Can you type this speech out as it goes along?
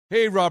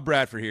Hey, Rob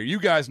Bradford here.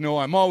 You guys know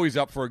I'm always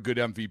up for a good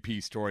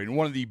MVP story, and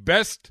one of the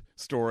best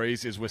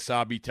stories is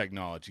Wasabi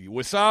Technology.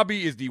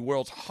 Wasabi is the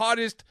world's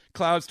hottest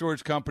cloud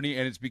storage company,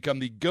 and it's become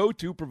the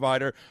go-to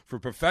provider for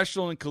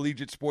professional and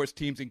collegiate sports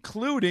teams,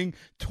 including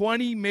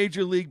 20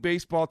 Major League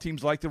Baseball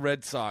teams like the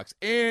Red Sox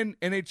and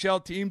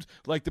NHL teams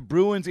like the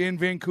Bruins and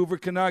Vancouver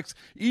Canucks.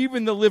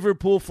 Even the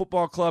Liverpool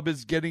Football Club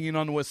is getting in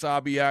on the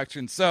Wasabi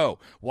action. So,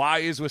 why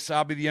is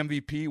Wasabi the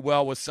MVP?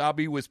 Well,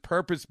 Wasabi was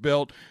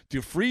purpose-built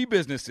to free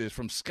businesses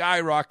from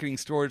skyrocketing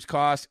storage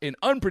costs and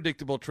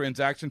unpredictable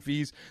transaction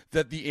fees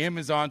that the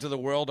Amazons of the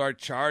world are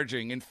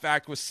charging. In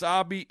fact,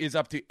 Wasabi is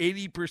up to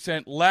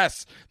 80%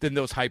 less than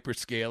those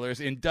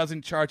hyperscalers and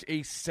doesn't charge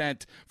a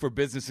cent for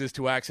businesses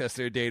to access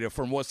their data.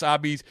 From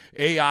Wasabi's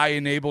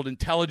AI-enabled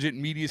intelligent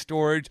media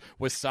storage,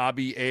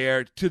 Wasabi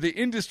Air, to the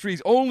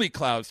industry's only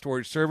cloud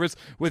storage service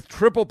with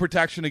triple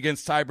protection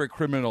against cyber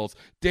criminals,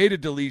 data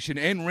deletion,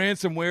 and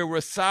ransomware,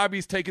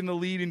 Wasabi's taken the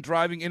lead in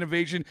driving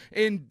innovation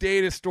in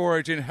data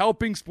storage and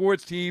helping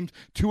sports teams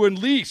to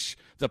unleash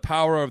the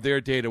power of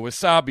their data.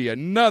 Wasabi,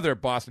 another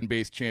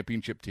Boston-based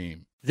championship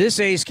team.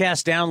 This A's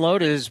Cast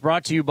download is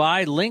brought to you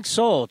by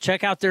Linksoul.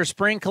 Check out their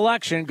spring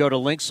collection. Go to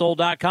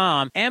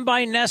linksoul.com. And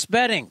by Nest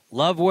Bedding.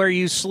 Love where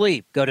you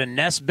sleep. Go to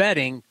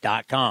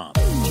nestbedding.com.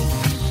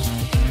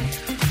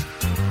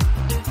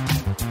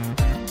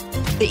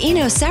 The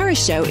Eno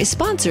Sarris Show is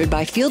sponsored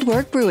by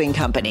Fieldwork Brewing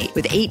Company.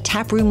 With 8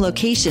 taproom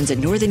locations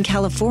in Northern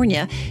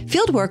California,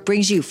 Fieldwork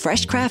brings you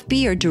fresh craft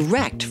beer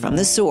direct from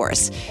the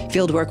source.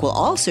 Fieldwork will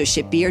also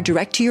ship beer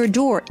direct to your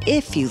door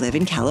if you live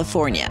in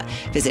California.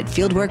 Visit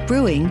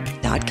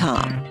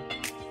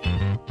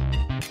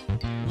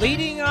fieldworkbrewing.com.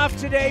 Leading off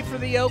today for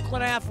the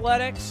Oakland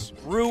Athletics,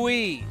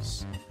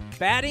 Ruiz.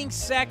 Batting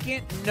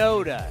second,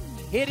 Noda.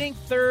 Hitting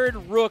third,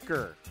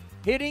 Rooker.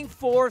 Hitting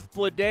fourth,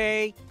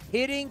 Blade.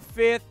 Hitting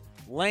fifth,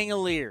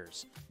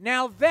 Langoliers.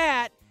 Now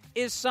that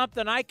is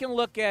something I can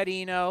look at,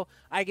 Eno.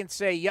 I can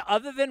say, yeah,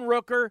 other than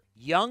Rooker,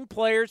 young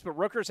players, but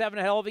Rooker's having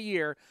a hell of a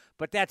year,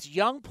 but that's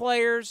young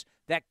players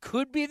that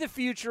could be the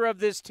future of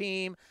this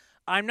team.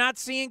 I'm not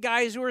seeing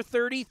guys who are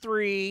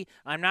 33.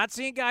 I'm not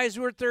seeing guys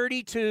who are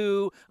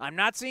 32. I'm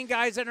not seeing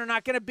guys that are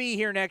not going to be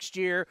here next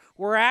year.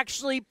 We're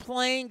actually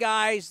playing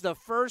guys, the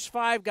first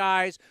 5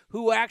 guys,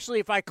 who actually,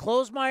 if I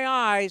close my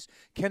eyes,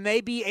 can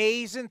they be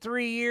A's in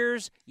 3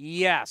 years?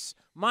 Yes.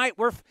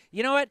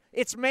 You know what?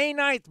 It's May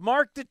 9th.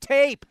 Mark the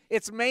tape.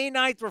 It's May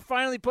 9th. We're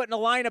finally putting a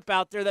lineup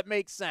out there that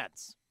makes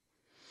sense.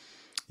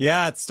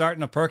 Yeah, it's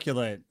starting to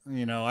percolate.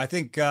 You know, I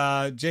think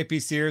J.P.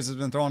 Sears has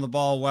been throwing the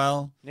ball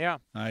well. Yeah.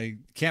 I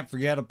can't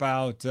forget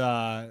about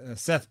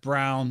Seth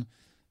Brown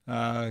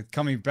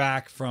coming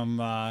back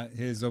from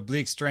his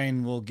oblique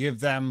strain will give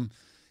them,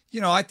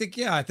 I think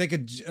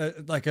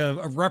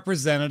a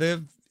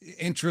representative,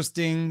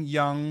 interesting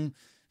young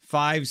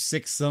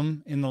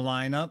 5-6 in the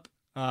lineup.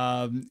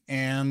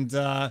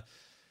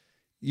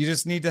 You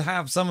just need to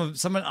have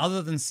someone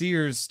other than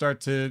Sears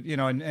start to,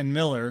 and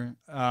Miller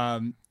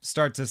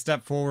start to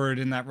step forward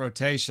in that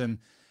rotation.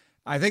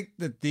 I think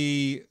that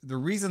the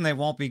reason they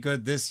won't be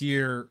good this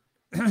year,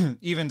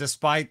 even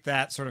despite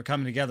that sort of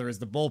coming together, is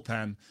the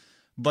bullpen.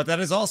 But that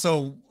is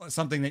also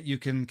something that you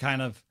can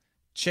kind of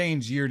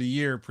change year to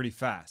year pretty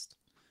fast.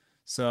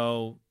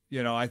 So,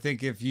 I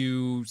think if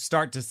you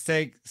start to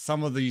take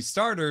some of the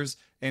starters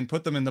and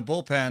put them in the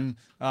bullpen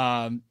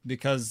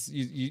because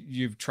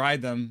you've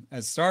tried them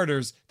as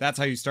starters, that's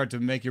how you start to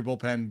make your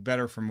bullpen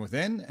better from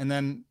within. And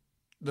then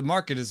the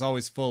market is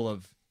always full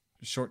of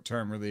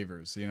short-term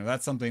relievers.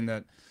 That's something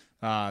that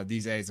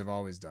these A's have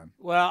always done.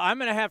 Well, I'm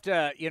going to have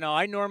to,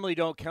 I normally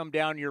don't come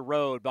down your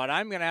road, but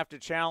I'm going to have to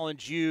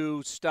challenge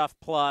you, Stuff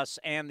Plus,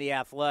 and The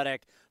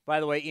Athletic. By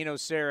the way, Eno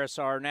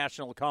Sarris, our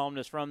national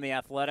columnist from The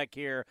Athletic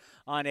here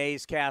on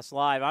A's Cast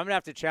Live. I'm going to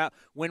have to challenge.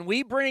 When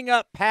we bring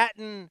up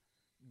Patton,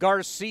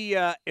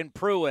 Garcia, and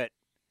Pruitt,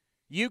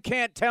 you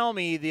can't tell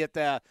me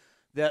that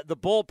the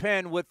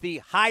bullpen with the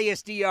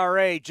highest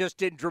ERA just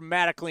didn't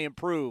dramatically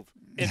improve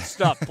in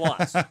Stuff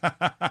Plus.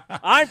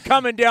 I'm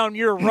coming down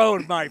your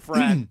road, my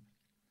friend.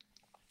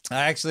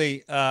 I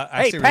actually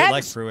really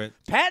like Pruitt.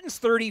 Patton's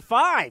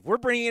 35. We're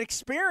bringing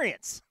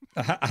experience.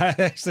 I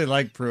actually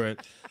like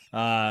Pruitt.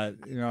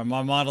 My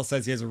model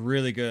says he has a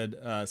really good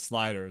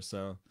slider,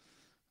 so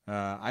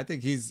I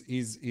think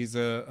he's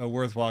a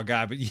worthwhile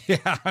guy. But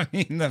yeah, I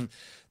mean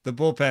the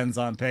bullpen's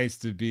on pace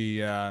to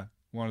be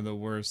one of the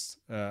worst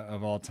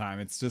of all time.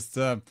 It's just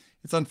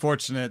it's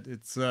unfortunate.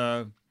 It's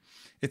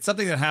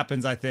something that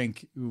happens, I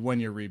think, when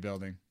you're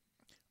rebuilding.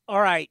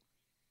 All right,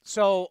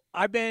 so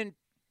I've been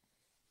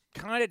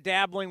kind of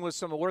dabbling with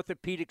some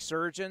orthopedic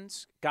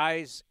surgeons,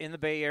 guys in the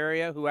Bay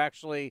Area who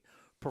actually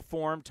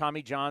perform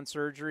Tommy John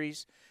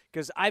surgeries,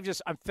 because I'm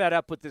fed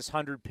up with this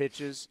 100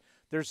 pitches.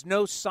 There's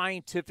no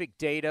scientific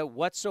data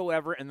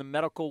whatsoever in the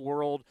medical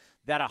world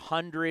that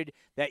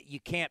you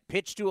can't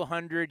pitch to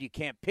 100, you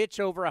can't pitch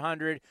over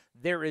 100.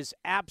 There is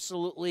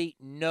absolutely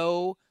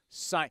no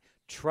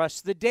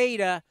trust the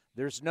data.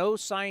 There's no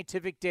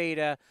scientific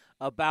data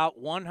about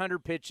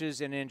 100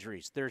 pitches and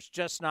injuries. There's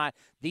just not.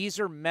 These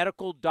are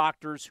medical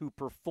doctors who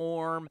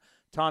perform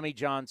Tommy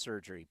John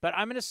surgery. But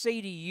I'm going to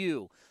say to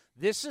you,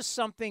 this is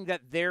something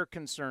that they're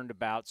concerned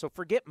about. So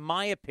forget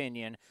my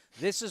opinion.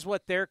 This is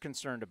what they're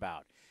concerned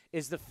about,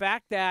 is the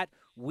fact that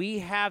we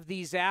have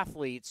these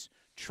athletes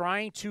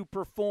trying to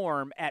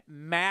perform at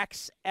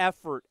max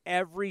effort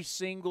every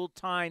single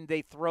time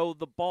they throw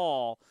the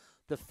ball.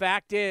 The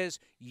fact is,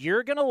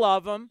 you're going to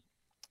love them.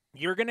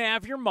 You're going to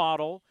have your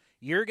model.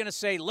 You're going to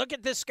say, look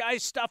at this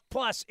guy's stuff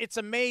plus. It's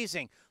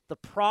amazing. The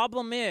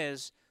problem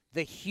is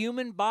the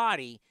human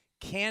body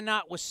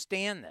cannot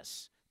withstand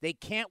this. They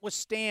can't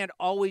withstand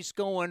always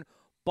going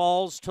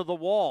balls to the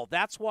wall.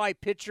 That's why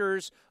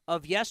pitchers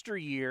of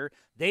yesteryear,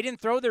 they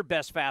didn't throw their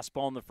best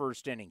fastball in the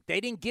first inning.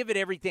 They didn't give it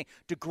everything.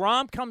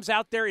 DeGrom comes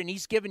out there and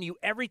he's giving you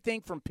everything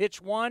from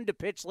pitch 1 to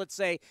pitch, let's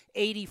say,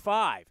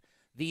 85.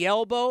 The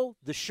elbow,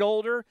 the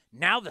shoulder,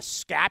 now the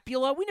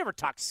scapula. We never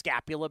talked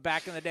scapula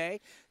back in the day.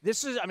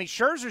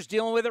 Scherzer's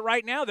dealing with it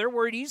right now. They're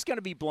worried he's going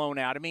to be blown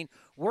out.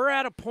 We're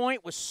at a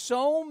point with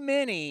so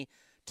many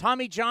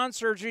Tommy John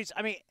surgeries.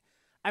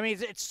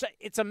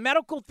 It's a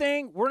medical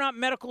thing. We're not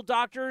medical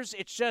doctors.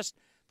 It's just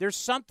there's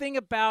something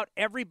about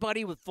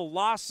everybody with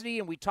velocity,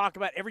 and we talk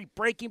about every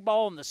breaking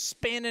ball and the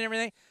spin and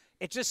everything.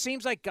 It just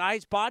seems like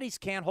guys' bodies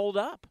can't hold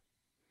up.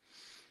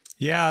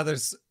 Yeah,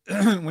 there's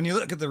when you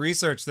look at the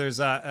research, there's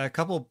a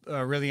couple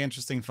really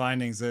interesting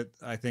findings that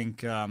I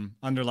think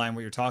underline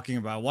what you're talking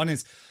about. One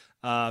is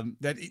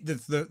that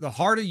the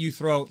harder you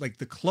throw, like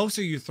the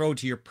closer you throw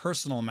to your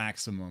personal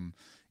maximum,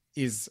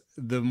 is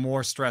the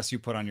more stress you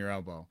put on your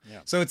elbow. Yeah.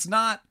 So it's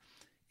not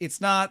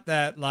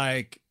that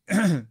like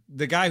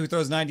the guy who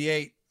throws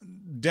 98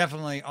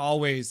 definitely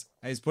always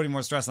is putting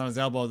more stress on his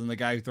elbow than the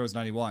guy who throws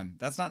 91.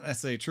 That's not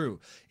necessarily true.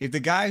 If the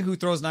guy who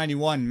throws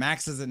 91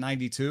 maxes at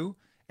 92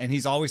 and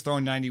he's always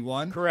throwing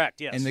 91, correct,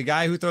 yes, and the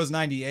guy who throws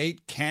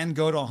 98 can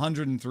go to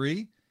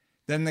 103,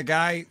 then the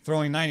guy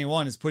throwing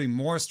 91 is putting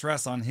more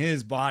stress on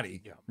his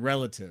body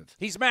relative.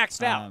 He's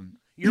maxed out.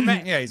 He's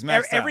maxed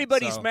out.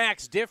 Everybody's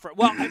maxed different.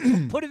 Well,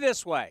 put it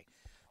this way.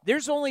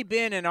 There's only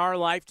been in our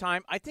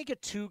lifetime, I think,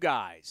 of 2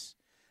 guys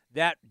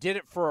that did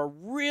it for a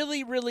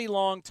really, really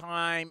long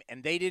time,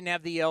 and they didn't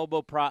have the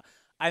elbow prop.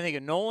 I think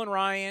of Nolan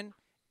Ryan,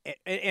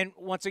 and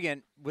once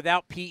again,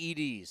 without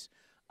PEDs,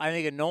 I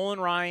think of Nolan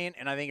Ryan,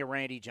 and I think of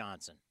Randy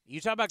Johnson.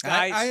 You talk about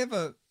guys I have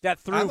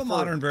a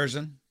modern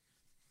version.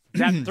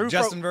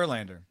 Justin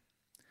Verlander.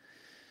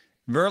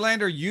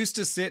 Verlander used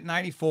to sit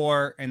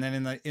 94, and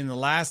then in the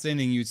last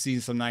inning, you'd see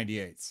some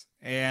 98s.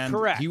 And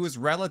correct, he was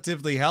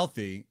relatively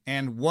healthy.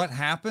 And what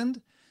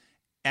happened?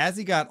 As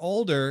he got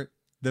older,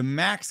 the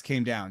max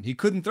came down. He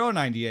couldn't throw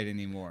 98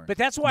 anymore. But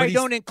that's why I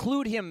don't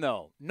include him,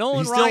 though.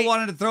 Nolan Ryan still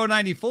wanted to throw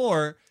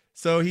 94,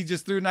 so he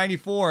just threw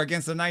 94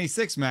 against a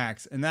 96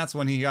 max, and that's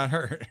when he got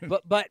hurt.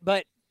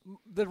 But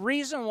the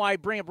reason why I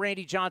bring up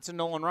Randy Johnson,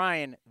 Nolan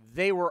Ryan,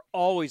 they were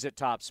always at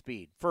top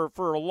speed for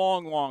a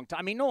long, long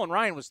time. Nolan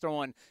Ryan was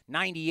throwing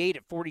 98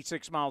 at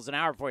 46 miles an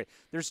hour for you.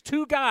 There's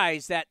 2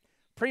 guys that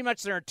pretty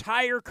much their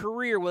entire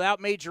career without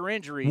major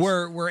injuries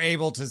were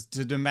able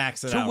to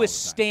max it out. To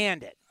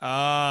withstand it.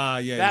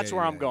 That's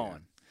where I'm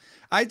going.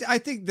 I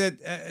think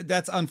that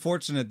that's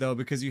unfortunate, though,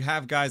 because you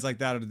have guys like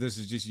that. This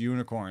is just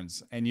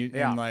unicorns. And you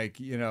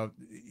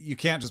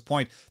can't just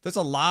point. There's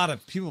a lot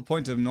of people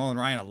point to Nolan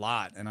Ryan a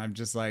lot. And I'm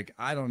just like,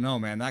 I don't know,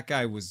 man. That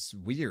guy was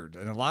weird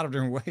in a lot of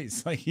different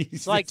ways.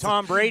 It's like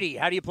Tom Brady.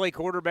 How do you play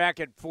quarterback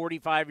at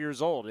 45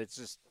 years old? It's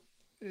just.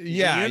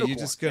 Yeah,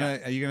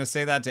 are you gonna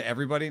say that to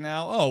everybody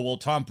now? Oh, well,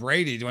 Tom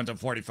Brady went to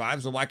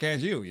 45, so why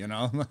can't you?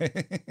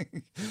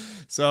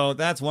 So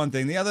that's one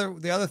thing. The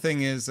other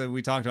thing is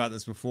we talked about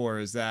this before,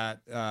 is that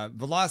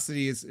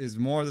velocity is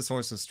more the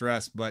source of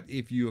stress. But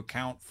if you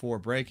account for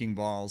breaking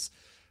balls,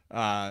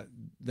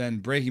 then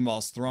breaking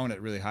balls thrown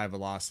at really high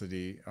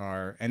velocity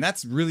and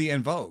that's really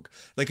in vogue.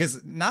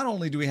 Because not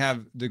only do we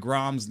have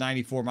DeGrom's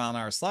 94 mile an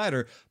hour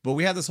slider, but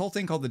we have this whole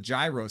thing called the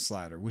gyro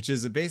slider, which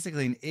is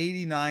basically an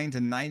 89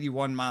 to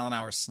 91 mile an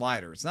hour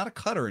slider. It's not a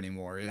cutter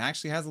anymore. It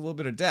actually has a little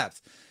bit of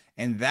depth.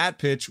 And that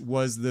pitch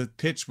was the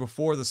pitch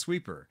before the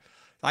sweeper.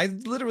 I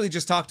literally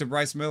just talked to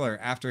Bryce Miller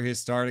after his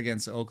start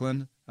against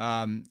Oakland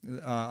on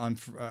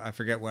I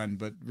forget when,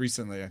 but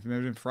recently,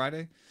 maybe on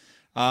Friday.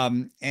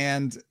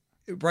 And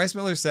Bryce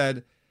Miller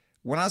said,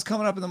 when I was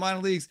coming up in the minor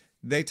leagues,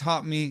 they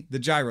taught me the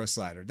gyro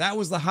slider. That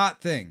was the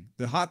hot thing.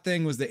 The hot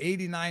thing was the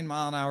 89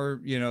 mile an hour,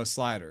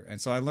 slider. And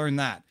so I learned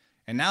that.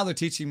 And now they're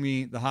teaching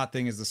me the hot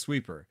thing is the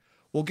sweeper.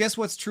 Well, guess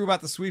what's true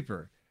about the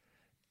sweeper?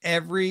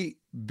 Every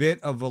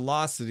bit of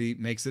velocity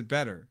makes it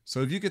better.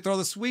 So if you could throw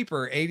the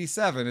sweeper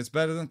 87, it's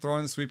better than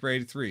throwing the sweeper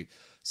 83.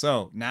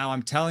 So now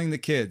I'm telling the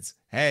kids,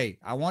 hey,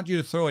 I want you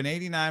to throw an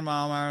 89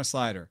 mile an hour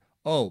slider.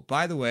 Oh,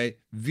 by the way,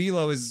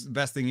 velo is the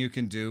best thing you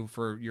can do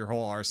for your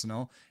whole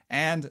arsenal.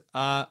 And,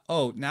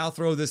 now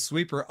throw this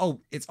sweeper.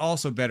 Oh, it's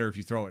also better if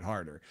you throw it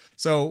harder.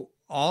 So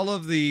all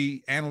of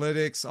the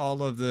analytics,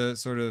 all of the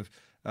sort of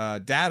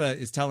data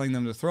is telling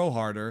them to throw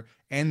harder,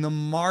 and the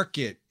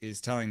market is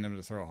telling them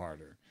to throw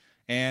harder.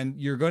 And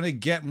you're going to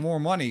get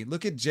more money.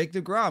 Look at Jake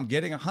DeGrom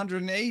getting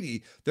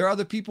 180. There are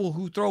other people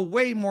who throw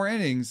way more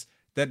innings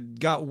that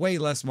got way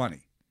less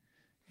money.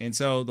 And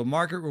so the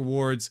market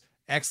rewards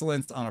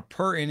excellence on a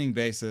per inning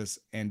basis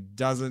and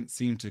doesn't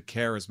seem to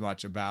care as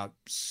much about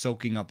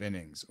soaking up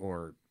innings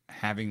or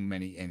having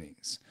many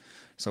innings.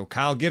 So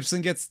Kyle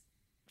Gibson gets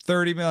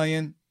 30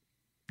 million.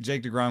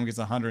 Jake DeGrom gets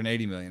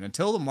 180 million.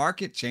 Until the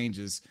market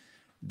changes,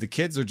 the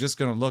kids are just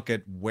going to look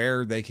at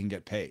where they can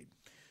get paid.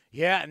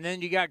 Yeah, and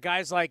then you got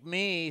guys like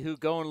me who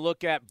go and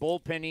look at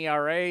bullpen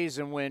ERAs,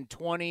 and when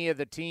 20 of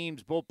the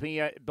teams'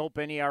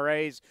 bullpen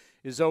ERAs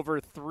is over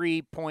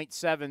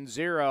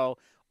 3.70,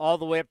 all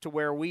the way up to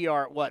where we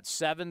are at,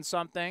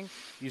 7-something,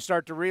 you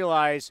start to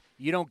realize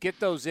you don't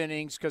get those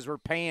innings because we're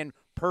paying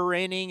per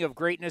inning of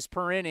greatness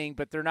per inning,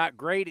 but they're not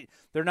great.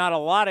 They're not a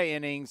lot of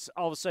innings.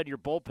 All of a sudden your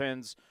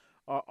bullpens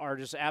are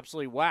just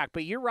absolutely whack.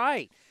 But you're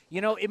right.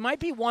 It might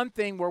be one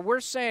thing where we're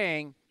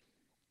saying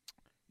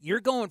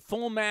you're going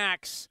full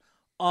max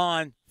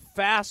on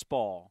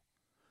fastball,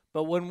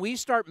 but when we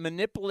start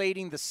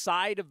manipulating the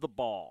side of the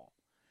ball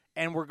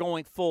and we're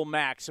going full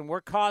max and we're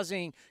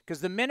causing –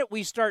 because the minute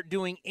we start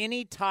doing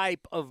any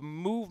type of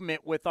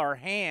movement with our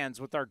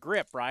hands, with our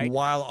grip, right?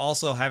 While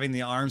also having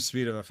the arm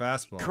speed of a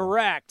fastball.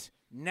 Correct.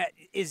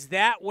 Is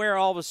that where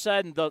all of a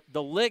sudden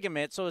the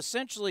ligament, so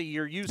essentially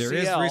your UCL. There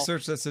is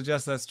research that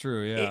suggests that's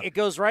true, yeah. It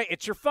goes right.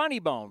 It's your funny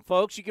bone,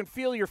 folks. You can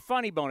feel your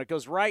funny bone. It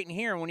goes right in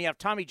here. And when you have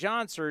Tommy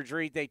John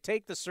surgery, they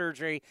take the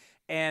surgery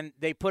and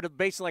they put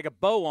basically like a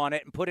bow on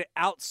it and put it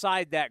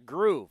outside that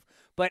groove.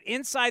 But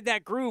inside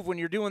that groove, when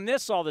you're doing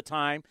this all the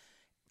time,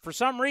 for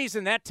some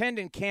reason that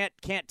tendon can't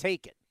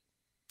take it.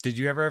 Did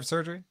you ever have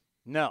surgery?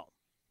 No.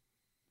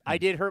 I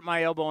did hurt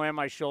my elbow and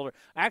my shoulder.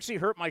 I actually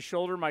hurt my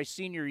shoulder my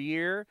senior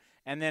year.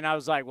 And then I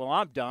was like, well,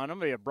 I'm done. I'm going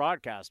to be a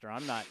broadcaster.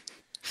 I'm not.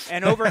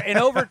 And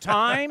over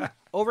time,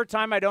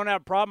 I don't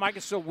have a problem. I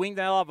can still wing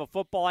the hell out of a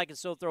football. I can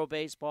still throw a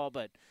baseball.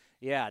 But,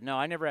 yeah, no,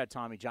 I never had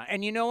Tommy John.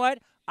 And you know what?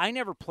 I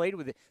never played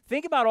with it.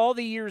 Think about all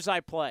the years I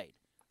played.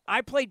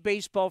 I played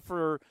baseball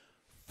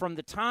from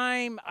the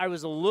time I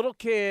was a little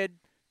kid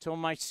till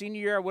my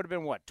senior year. I would have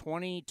been,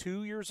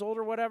 22 years old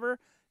or whatever.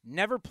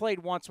 Never played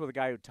once with a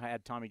guy who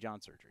had Tommy John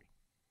surgery.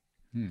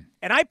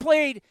 And I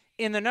played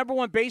in the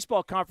 #1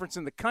 baseball conference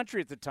in the country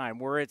at the time,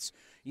 where it's,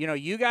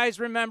 you guys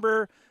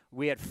remember,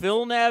 we had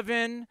Phil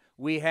Nevin,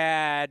 we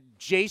had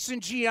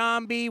Jason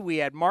Giambi, we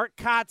had Mark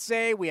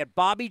Kotze, we had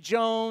Bobby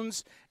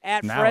Jones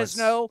at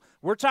Fresno.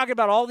 We're talking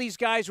about all these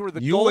guys who were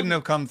the You wouldn't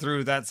have come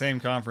through that same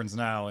conference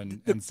now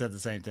and said the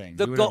same thing.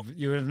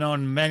 You would have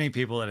known many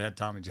people that had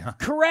Tommy John.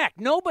 Correct.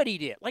 Nobody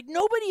did.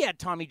 Nobody had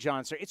Tommy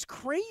John surgery. It's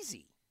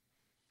crazy.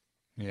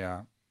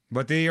 Yeah.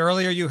 But the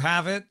earlier you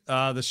have it,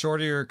 the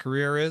shorter your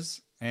career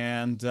is,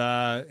 and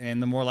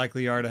the more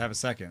likely you are to have a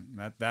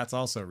second. That's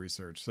also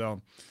research.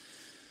 So,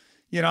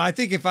 I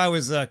think if I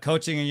was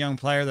coaching a young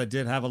player that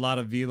did have a lot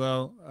of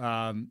velo,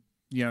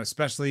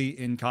 especially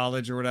in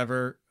college or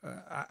whatever,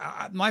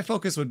 my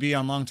focus would be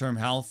on long-term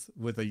health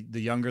with the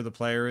younger the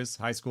player is,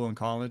 high school and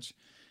college.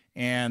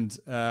 And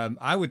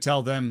I would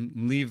tell them,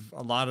 leave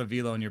a lot of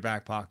velo in your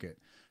back pocket,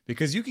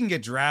 because you can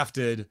get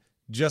drafted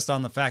just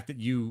on the fact that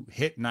you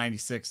hit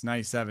 96,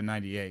 97,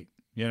 98,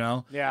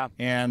 Yeah.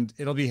 And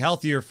it'll be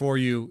healthier for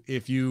you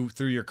if you,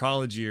 through your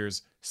college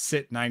years,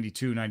 sit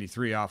 92,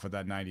 93 off of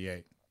that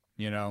 98,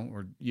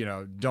 or,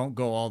 don't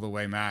go all the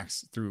way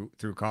max through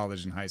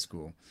college and high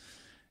school.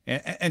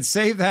 And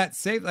save that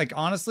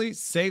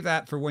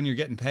for when you're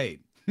getting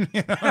paid.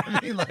 You know what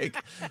I mean?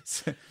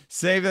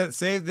 Save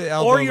the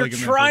elbow. Or you're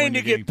trying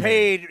to get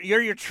paid.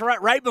 You're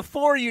right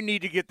before you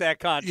need to get that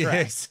contract. Yeah,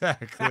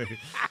 exactly.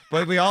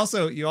 But you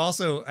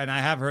also, and I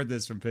have heard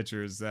this from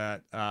pitchers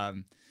that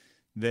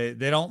they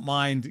don't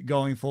mind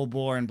going full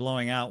bore and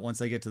blowing out once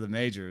they get to the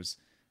majors,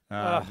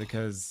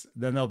 because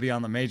then they'll be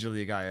on the major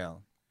league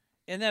IL.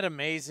 Isn't that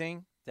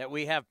amazing that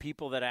we have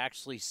people that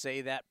actually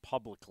say that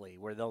publicly,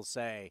 where they'll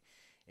say,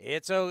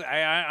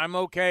 I'm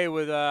okay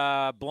with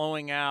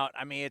blowing out.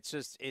 I mean,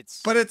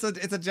 But it's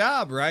a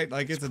job, right?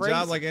 It's a crazy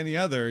job like any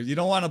other. You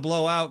don't want to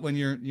blow out when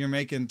you're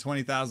making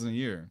 $20,000 a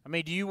year. I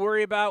mean, what do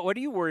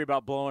you worry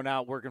about blowing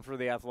out working for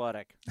the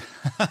Athletic?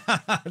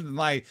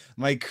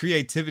 my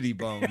creativity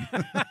bone.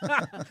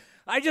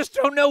 I just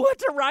don't know what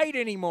to write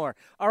anymore.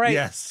 All right.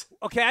 Yes.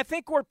 Okay, I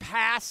think we're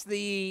past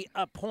the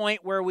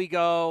point where we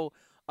go,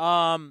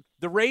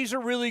 the Rays are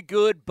really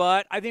good,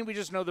 but I think we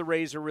just know the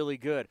Rays are really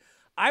good.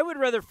 I would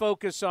rather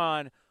focus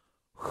on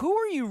who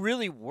are you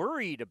really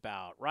worried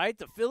about, right?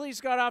 The Phillies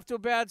got off to a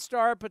bad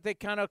start, but they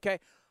kind of okay.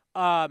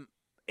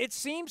 It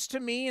seems to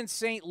me in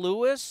St.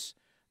 Louis,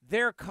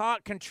 they're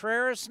caught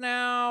Contreras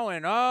now,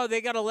 and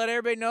they got to let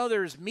everybody know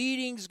there's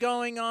meetings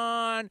going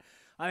on.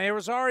 I mean, it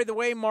was already the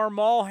way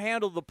Marmol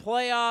handled the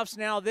playoffs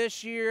now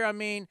this year. I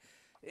mean,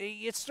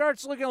 it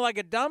starts looking like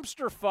a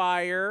dumpster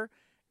fire,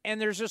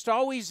 and there's just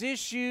always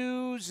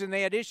issues, and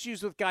they had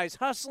issues with guys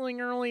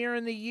hustling earlier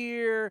in the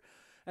year.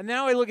 And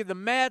now I look at the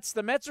Mets.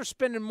 The Mets are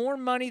spending more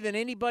money than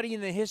anybody in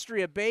the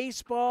history of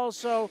baseball.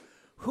 So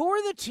who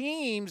are the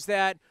teams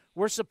that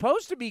were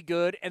supposed to be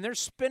good and they're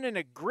spending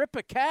a grip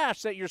of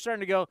cash that you're starting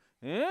to go,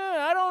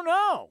 I don't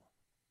know?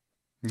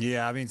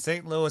 Yeah, I mean,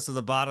 St. Louis is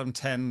a bottom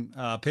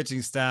 10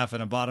 pitching staff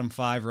and a bottom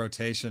 5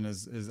 rotation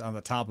is on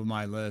the top of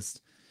my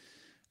list.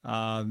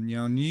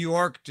 New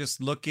York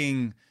just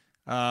looking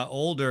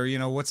older.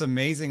 What's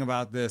amazing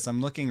about this,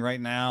 I'm looking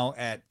right now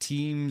at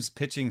teams'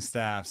 pitching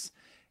staffs,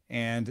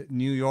 and the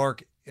New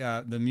York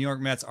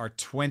Mets are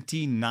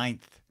 29th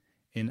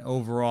in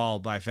overall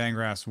by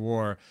Fangraphs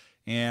WAR.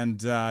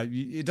 And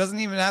it doesn't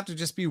even have to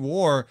just be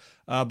WAR.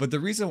 But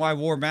the reason why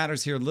WAR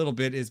matters here a little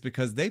bit is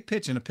because they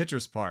pitch in a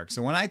pitcher's park.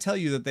 So when I tell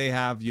you that they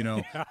have,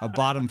 a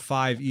bottom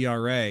 5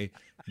 ERA,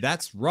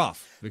 that's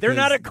rough. They're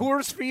not at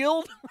Coors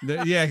Field?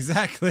 Yeah,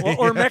 exactly.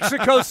 or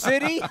Mexico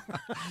City?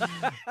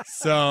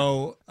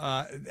 So,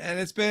 and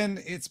it's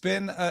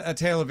been a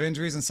tale of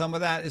injuries, and some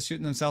of that is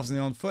shooting themselves in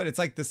the own foot. It's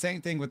like the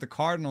same thing with the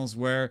Cardinals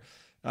where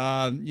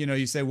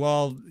you say,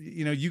 well,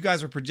 you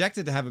guys were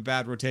projected to have a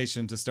bad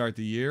rotation to start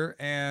the year,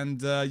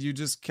 and you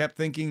just kept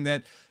thinking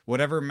that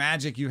whatever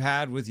magic you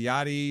had with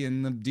Yachty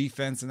and the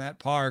defense in that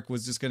park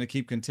was just going to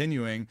keep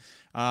continuing.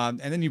 And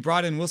then you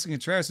brought in Wilson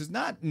Contreras, who's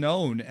not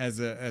known as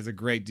a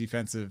great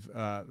defensive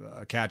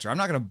catcher. I'm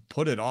not going to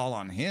put it all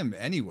on him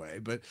anyway,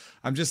 but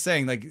I'm just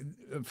saying, like,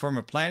 from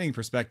a planning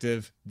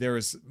perspective,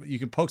 you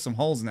can poke some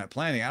holes in that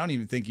planning. I don't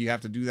even think you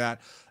have to do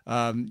that,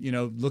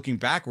 looking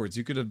backwards.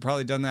 You could have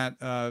probably done that,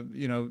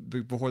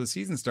 before the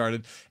season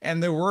started.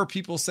 And there were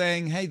people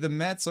saying, hey, the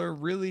Mets are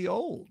really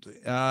old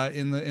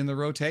in the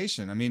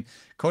rotation. I mean,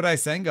 Kodai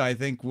Senga, I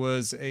think,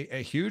 was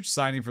a huge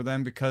signing for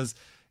them because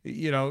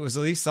it was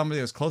at least somebody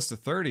that was close to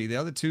 30. The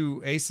other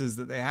two aces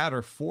that they had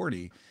are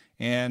 40.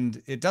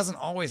 And it doesn't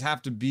always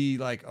have to be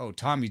like, oh,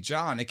 Tommy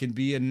John. It can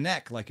be a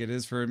neck like it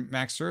is for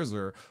Max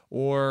Scherzer,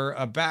 or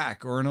a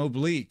back, or an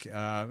oblique,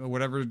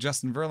 whatever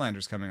Justin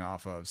Verlander's coming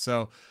off of.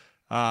 So,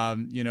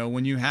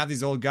 when you have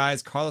these old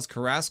guys, Carlos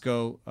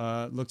Carrasco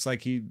looks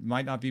like he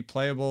might not be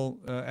playable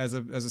as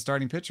a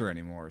starting pitcher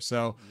anymore.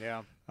 So,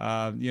 yeah.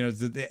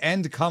 The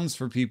end comes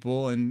for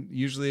people, and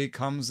usually it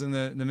comes in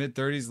the mid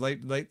 30s,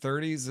 late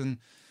 30s, and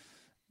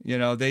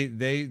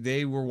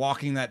they were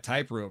walking that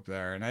tightrope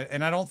there,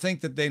 and I don't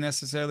think that they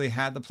necessarily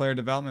had the player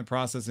development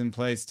process in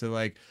place to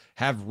like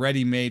have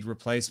ready-made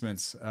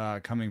replacements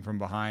coming from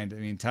behind. I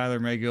mean, Tyler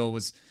Megill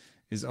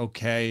is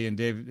okay, and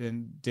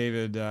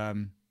David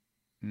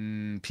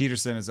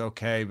Peterson is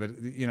okay, but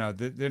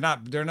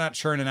they're not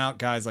churning out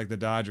guys like the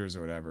Dodgers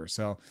or whatever.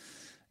 So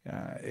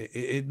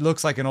it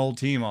looks like an old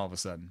team all of a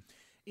sudden.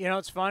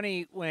 It's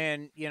funny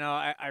when,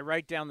 I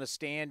write down the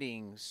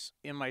standings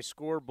in my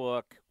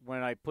scorebook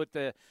when I put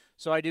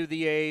so I do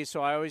the A's,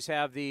 so I always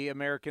have the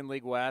American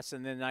League West,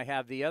 and then I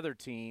have the other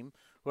team,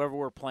 whoever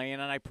we're playing,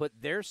 and I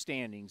put their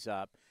standings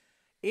up.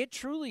 It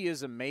truly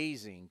is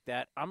amazing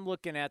that I'm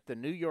looking at the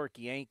New York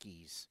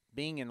Yankees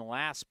being in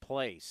last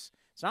place.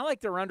 It's not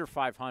like they're under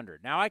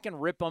 500. Now I can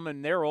rip them,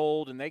 and they're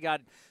old, and they've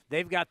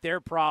got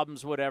their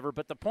problems, whatever.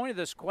 But the point of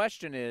this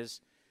question is,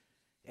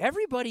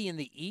 everybody in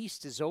the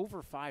East is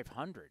over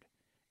 500,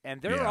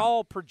 and they're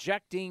all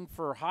projecting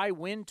for high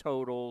win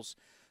totals.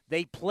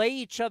 They play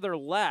each other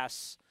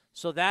less,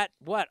 so that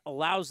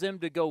allows them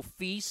to go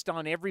feast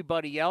on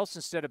everybody else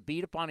instead of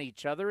beat up on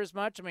each other as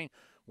much. I mean,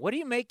 what are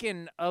you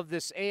making of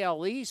this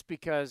AL East?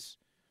 Because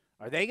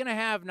are they going to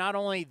have not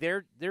only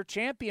their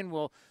champion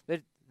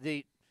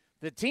the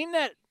team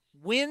that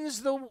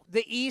wins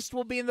the East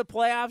will be in the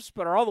playoffs,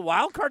 but are all the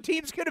wild card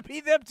teams going to be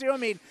them too? I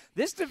mean,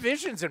 this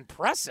division's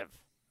impressive.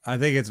 I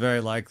think it's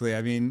very likely.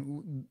 I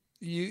mean,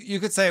 you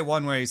could say it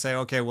one way. You say,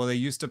 okay, well, they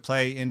used to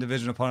play in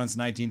division opponents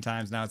 19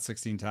 times. Now it's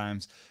 16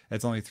 times.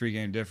 It's only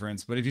 3-game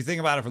difference. But if you think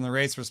about it from the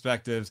race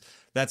perspective,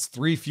 that's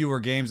 3 fewer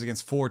games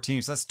against 4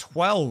 teams. That's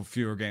 12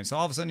 fewer games. So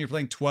all of a sudden you're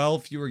playing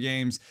 12 fewer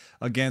games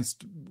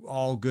against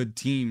all good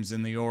teams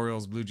in the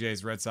Orioles, Blue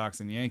Jays, Red Sox,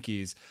 and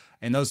Yankees.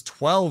 And those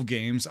 12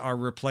 games are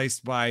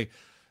replaced by,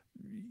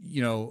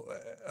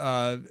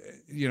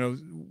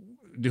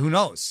 who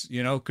knows?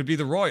 Could be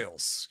the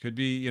Royals, could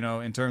be,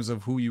 in terms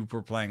of who you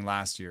were playing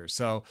last year.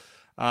 So,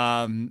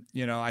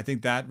 I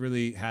think that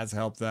really has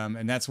helped them.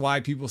 And that's why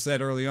people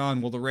said early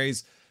on, well, the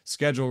Rays'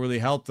 schedule really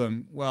helped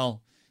them.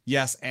 Well,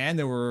 yes, and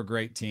they were a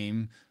great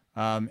team.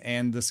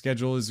 And the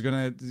schedule is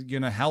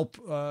gonna help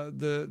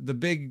the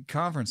big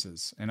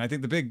conferences. And I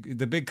think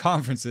the big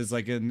conferences,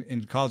 like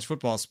in college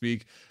football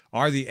speak,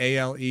 are the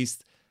AL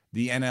East,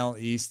 the NL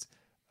East.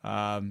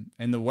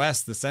 In the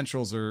West, the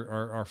Centrals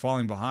are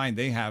falling behind.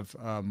 They have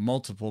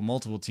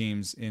multiple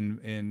teams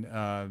in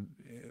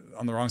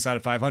on the wrong side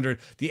of 500.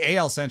 The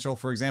AL Central,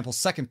 for example,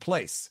 second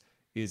place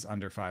is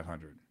under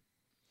 500.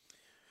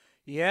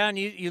 Yeah, and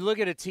you look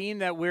at a team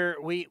that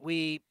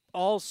we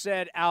all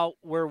set out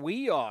where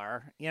we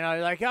are.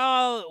 Like,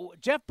 oh,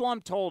 Jeff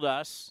Blum told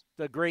us,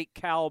 the great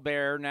Cal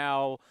Bear,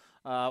 now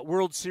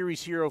World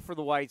Series hero for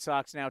the White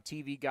Sox, now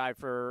TV guy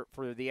for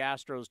the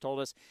Astros, told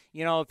us,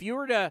 if you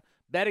were to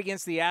bet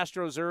against the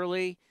Astros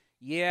early,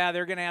 yeah,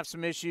 they're going to have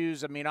some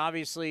issues. I mean,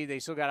 obviously, they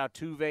still got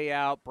Altuve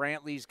out.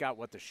 Brantley's got,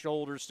 the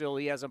shoulder still.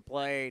 He hasn't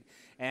played.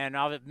 And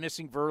now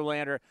missing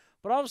Verlander.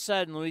 But all of a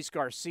sudden, Luis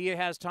Garcia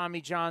has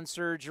Tommy John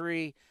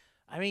surgery.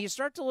 I mean, you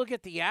start to look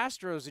at the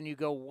Astros and you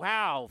go,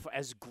 wow,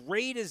 as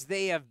great as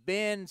they have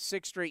been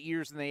 6 straight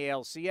years in the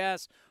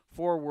ALCS,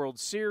 4 World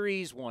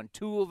Series, won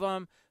 2 of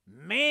them,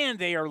 man,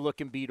 they are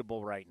looking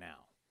beatable right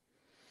now.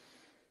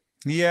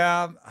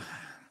 Yeah.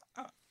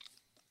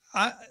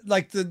 I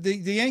like the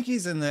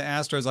Yankees and the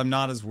Astros I'm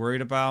not as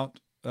worried about.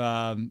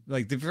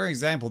 For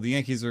example, the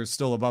Yankees are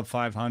still above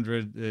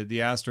 500. The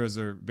Astros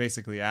are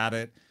basically at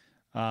it.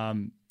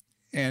 And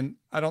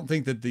I don't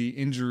think that the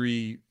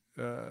injury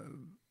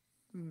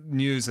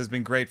news has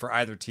been great for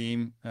either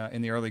team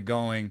in the early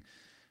going.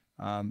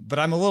 But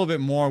I'm a little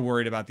bit more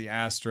worried about the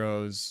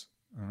Astros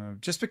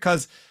just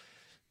because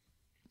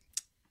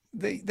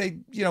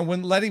they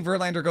when letting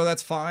Verlander go,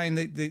 that's fine.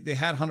 They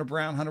had Hunter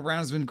Brown. Hunter Brown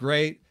has been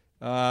great.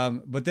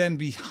 But then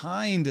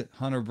behind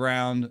Hunter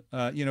Brown,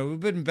 it would have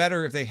been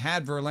better if they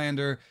had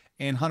Verlander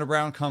and Hunter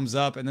Brown comes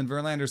up and then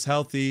Verlander's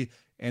healthy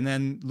and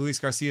then Luis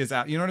Garcia's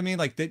out. You know what I mean?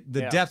 Like the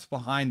depth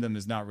behind them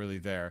is not really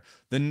there.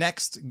 The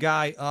next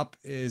guy up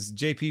is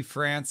JP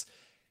France.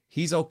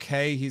 He's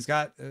okay. He's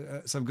got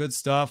some good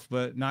stuff,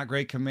 but not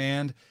great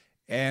command.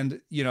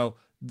 And,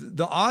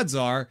 the odds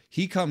are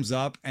he comes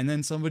up and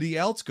then somebody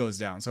else goes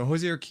down. So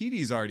Jose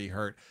Urquidy's already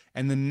hurt.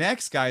 And the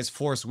next guy is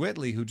Forrest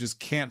Whitley, who just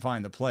can't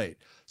find the plate.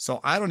 So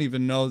I don't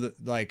even know that,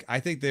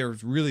 I think they're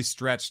really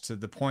stretched to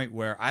the point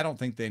where I don't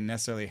think they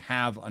necessarily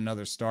have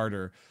another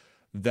starter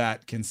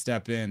that can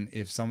step in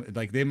if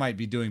they might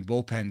be doing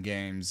bullpen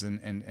games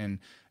and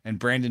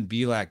Brandon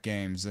Bielak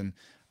games. And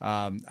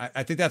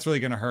I think that's really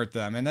going to hurt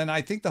them. And then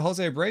I think the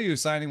Jose Abreu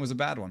signing was a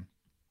bad one.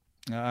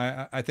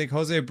 I think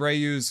Jose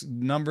Abreu's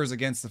numbers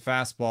against the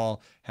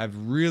fastball have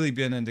really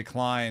been in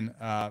decline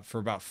for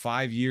about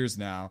 5 years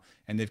now,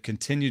 and they've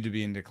continued to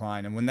be in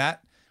decline. And when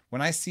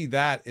I see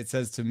that, it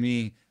says to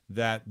me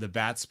that the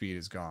bat speed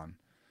is gone.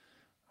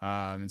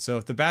 And so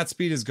if the bat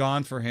speed is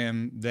gone for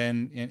him,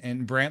 then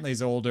and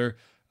Brantley's older,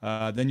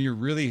 then you're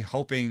really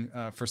hoping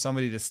for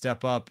somebody to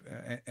step up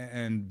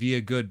and be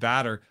a good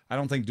batter. I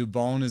don't think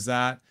Dubon is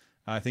that.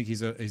 I think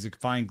he's a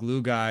fine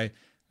glue guy.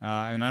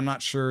 And I'm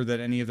not sure that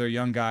any of their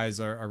young guys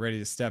are ready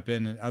to step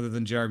in other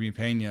than Jeremy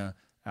Pena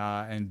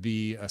and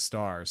be a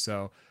star.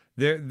 So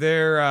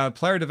their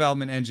player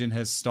development engine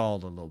has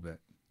stalled a little bit.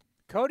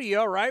 Cody, you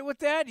all right with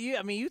that?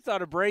 You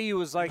thought Abreu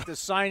was like the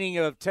signing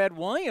of Ted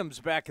Williams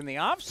back in the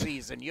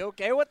offseason. You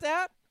okay with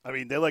that? I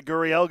mean, they let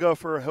Gurriel go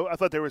I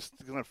thought they were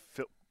going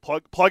to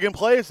plug and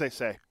play, as they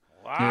say.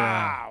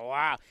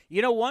 Wow.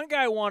 One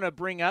guy I want to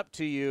bring up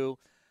to you,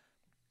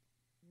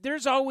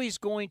 there's always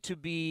going to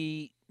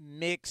be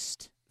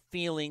mixed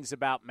feelings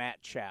about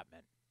Matt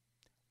Chapman.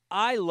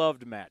 I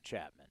loved Matt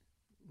Chapman.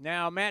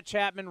 Now, Matt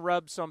Chapman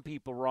rubbed some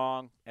people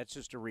wrong. That's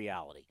just a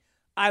reality.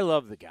 I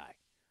love the guy.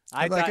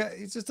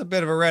 He's just a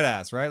bit of a red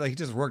ass, right? Like he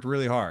just worked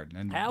really hard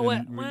and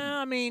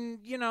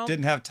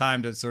didn't have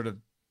time to sort of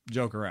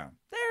joke around.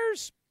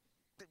 There's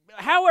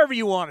however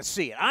you want to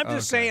see it. I'm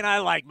just saying I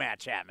like Matt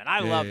Chapman. I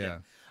loved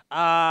him.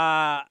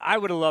 I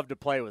would have loved to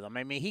play with him.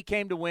 I mean, he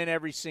came to win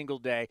every single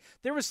day.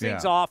 There was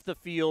things off the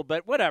field,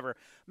 but whatever.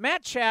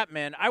 Matt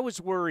Chapman, I was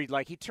worried.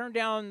 Like he turned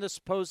down the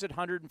supposed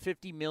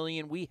 $150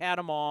 million. We had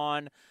him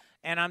on,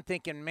 and I'm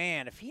thinking,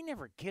 man, if he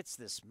never gets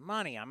this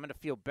money, I'm going to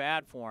feel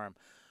bad for him.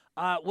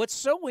 What's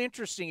so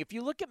interesting, if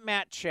you look at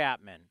Matt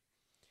Chapman,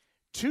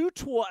 in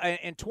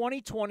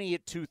 2020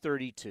 at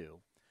 232,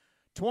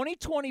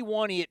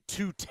 2021 he hit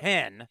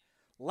 210,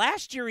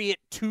 last year he hit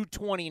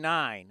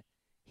 229.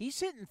 He's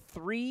hitting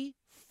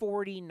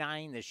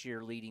 349 this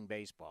year leading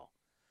baseball.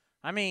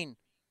 I mean,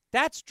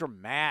 that's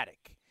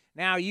dramatic.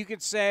 Now, you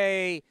could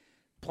say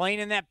playing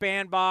in that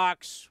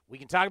bandbox, we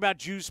can talk about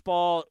juice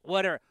ball,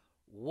 whatever.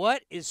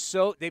 What is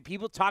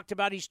people talked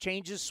about he's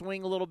changed his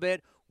swing a little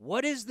bit.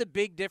 What is the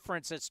big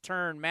difference that's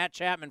turned Matt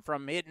Chapman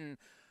from hitting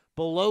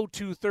below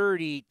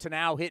 230 to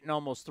now hitting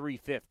almost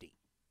 350?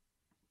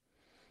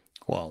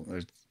 Well,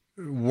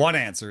 one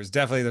answer is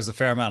definitely there's a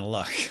fair amount of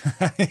luck.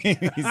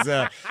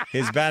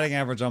 His batting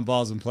average on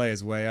balls in play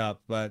is way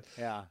up. But,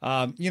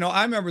 I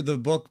remember the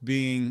book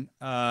being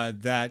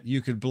that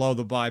you could blow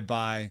the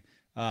by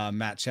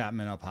Matt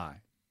Chapman up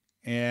high.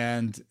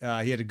 And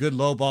he had a good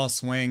low ball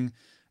swing.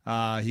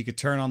 He could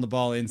turn on the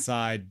ball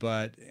inside,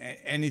 but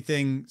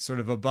anything sort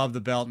of above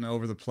the belt and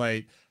over the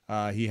plate,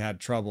 he had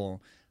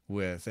trouble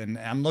with. And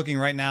I'm looking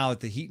right now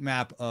at the heat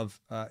map of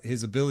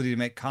his ability to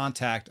make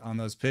contact on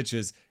those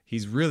pitches.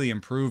 He's really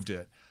improved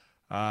it.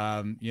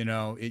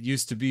 It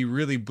used to be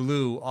really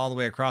blue all the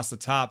way across the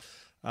top.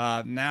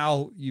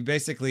 Now you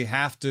basically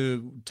have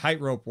to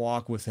tightrope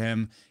walk with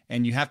him,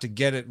 and you have to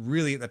get it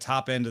really at the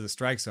top end of the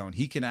strike zone.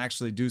 He can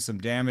actually do some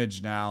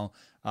damage now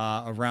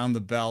around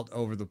the belt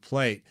over the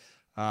plate.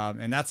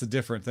 And that's a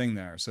different thing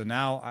there. So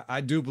now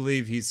I do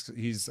believe he's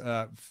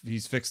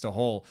fixed a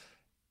hole.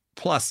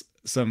 Plus,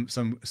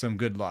 some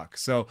good luck.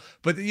 So,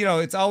 but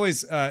it's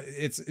always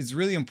it's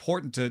really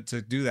important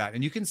to do that,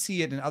 and you can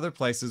see it in other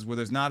places where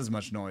there's not as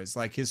much noise,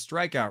 like his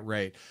strikeout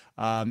rate.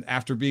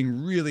 After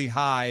being really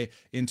high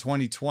in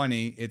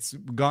 2020, it's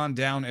gone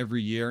down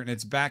every year, and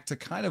it's back to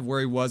kind of where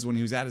he was when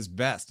he was at his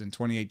best in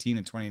 2018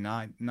 and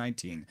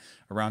 2019,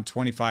 around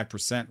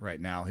 25% right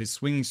now. His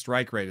swinging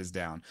strike rate is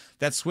down.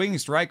 That swinging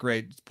strike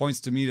rate points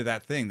to me to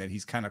that thing that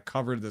he's kind of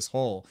covered this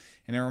hole.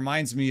 And it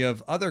reminds me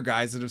of other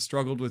guys that have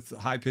struggled with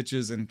high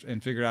pitches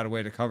and figured out a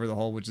way to cover the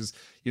hole, which is,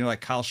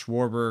 like Kyle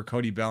Schwarber,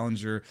 Cody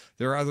Bellinger.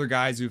 There are other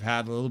guys who've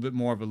had a little bit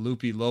more of a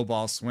loopy low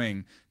ball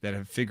swing that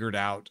have figured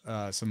out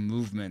some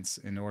movements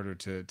in order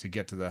to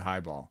get to the high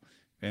ball.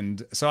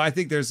 And so I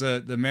think there's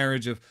the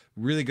marriage of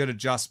really good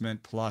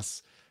adjustment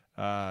plus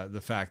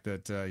the fact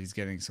that he's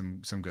getting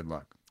some good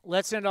luck.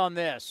 Let's end on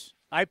this.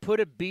 I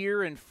put a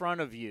beer in front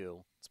of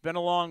you. It's been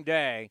a long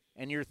day,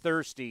 and you're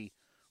thirsty.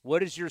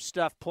 What is your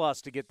stuff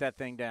plus to get that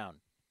thing down?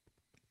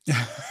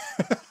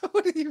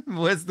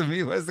 What's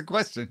the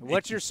question?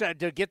 What's your set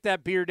to get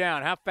that beer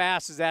down? How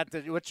fast is that?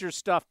 What's your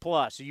stuff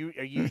plus? Are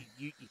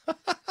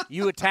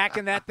you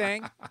attacking that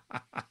thing?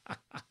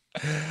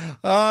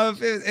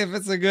 If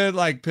it's a good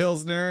like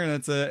Pilsner and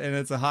it's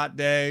a hot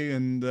day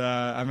and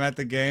I'm at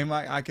the game,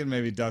 I can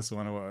maybe dust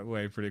one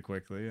away pretty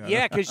quickly.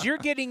 Yeah, because you're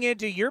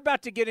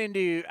about to get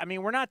into. I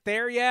mean, we're not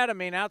there yet. I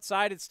mean,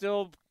 outside it's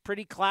still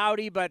pretty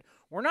cloudy, but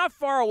we're not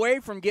far away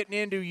from getting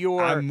into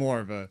your. I'm more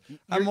of a.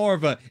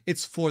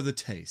 It's for the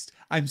taste.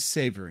 I'm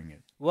savoring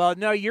it. Well,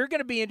 no, you're going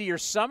to be into your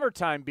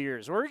summertime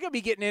beers. We're going to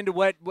be getting into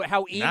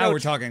how Eno. Now we're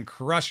talking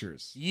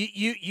crushers.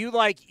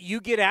 You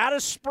get out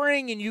of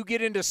spring and you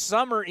get into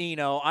summer,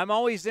 Eno. I'm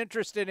always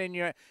interested in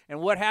you and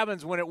what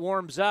happens when it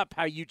warms up,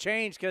 how you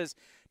change, because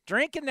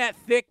drinking that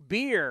thick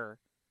beer,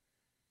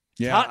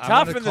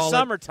 tough in the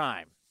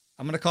summertime.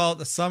 I'm going to call it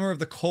the summer of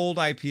the cold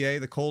IPA.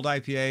 The cold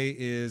IPA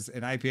is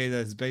an IPA that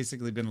has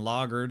basically been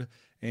lagered,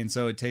 and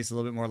so it tastes a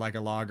little bit more like a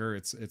lager.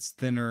 It's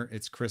thinner,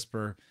 it's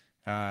crisper.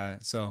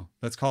 So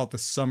let's call it the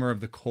summer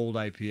of the cold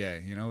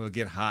IPA. It'll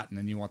get hot, and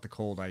then you want the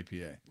cold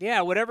IPA.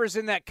 Yeah, whatever's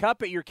in that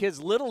cup at your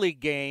kid's Little League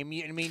game.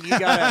 You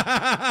got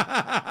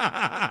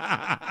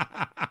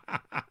to.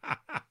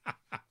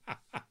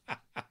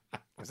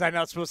 Was I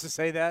not supposed to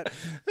say that?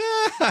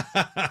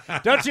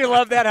 Don't you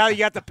love that? How you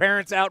got the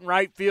parents out in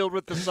right field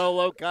with the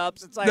solo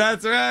cups? It's like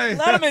that's right.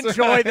 Let them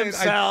enjoy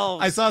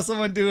themselves. I saw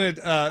someone do it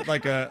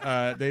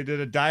they did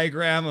a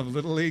diagram of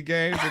Little League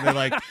games, and they're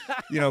like,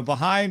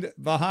 behind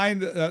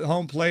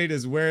home plate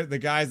is where the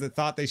guys that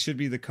thought they should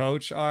be the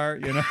coach are.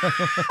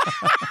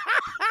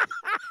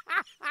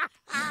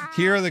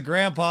 Here are the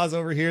grandpas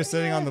over here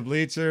sitting on the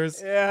bleachers.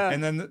 Yeah.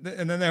 And then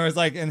there was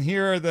and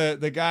here are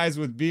the guys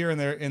with beer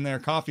in their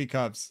coffee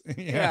cups.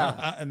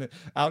 Yeah.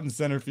 Out in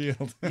center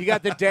field. You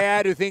got the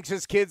dad who thinks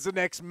his kid's the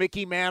next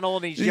Mickey Mantle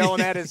and he's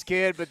yelling at his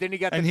kid, but then you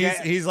got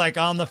he's like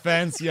on the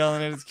fence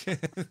yelling at his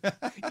kid.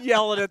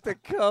 Yelling at the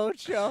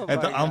coach. Oh,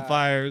 at the God.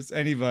 Umpires,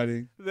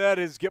 anybody. That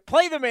is good.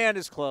 Play the man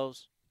is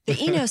close. The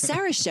Eno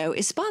Sarris Show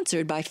is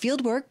sponsored by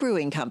Fieldwork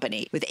Brewing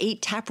Company. With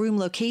 8 taproom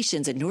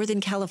locations in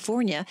Northern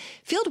California,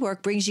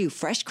 Fieldwork brings you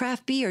fresh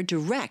craft beer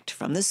direct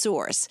from the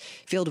source.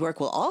 Fieldwork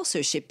will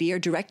also ship beer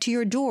direct to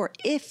your door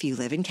if you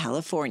live in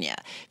California.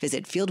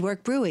 Visit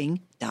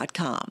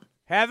fieldworkbrewing.com.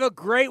 Have a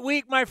great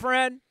week, my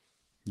friend.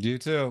 You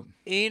too.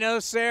 Eno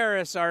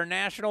Sarris, our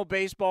national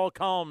baseball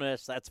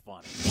columnist. That's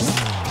funny.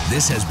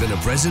 This has been a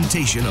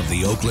presentation of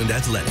the Oakland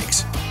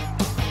Athletics.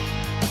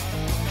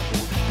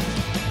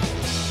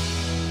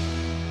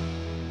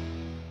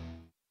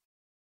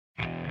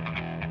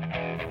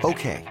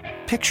 Okay,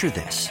 picture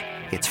this.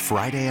 It's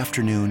Friday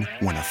afternoon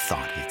when a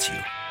thought hits you.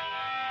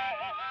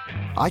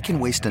 I can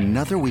waste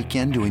another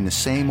weekend doing the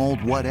same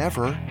old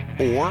whatever,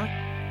 or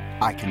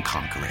I can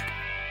conquer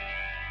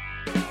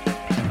it.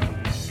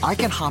 I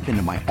can hop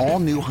into my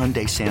all-new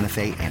Hyundai Santa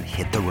Fe and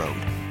hit the road.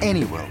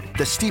 Any road.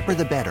 The steeper,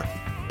 the better.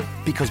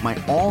 Because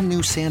my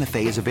all-new Santa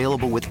Fe is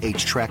available with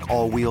H-Track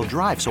all-wheel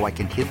drive, so I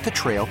can hit the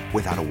trail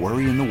without a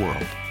worry in the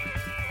world.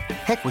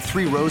 Heck, with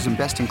 3 rows and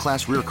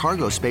best-in-class rear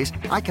cargo space,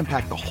 I can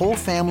pack the whole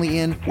family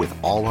in with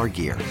all our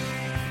gear.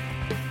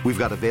 We've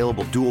got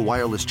available dual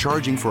wireless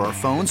charging for our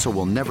phones, so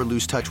we'll never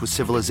lose touch with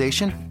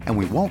civilization, and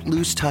we won't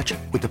lose touch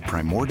with the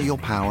primordial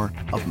power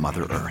of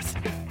Mother Earth.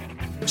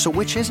 So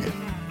which is it?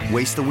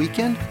 Waste the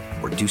weekend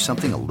or do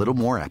something a little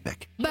more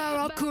epic?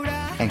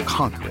 And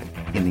conquer it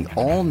in the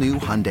all-new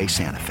Hyundai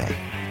Santa Fe.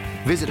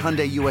 Visit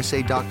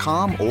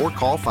HyundaiUSA.com or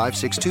call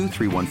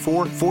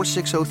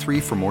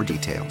 562-314-4603 for more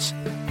details.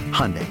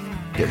 Hyundai,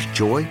 there's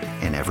joy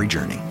in every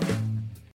journey.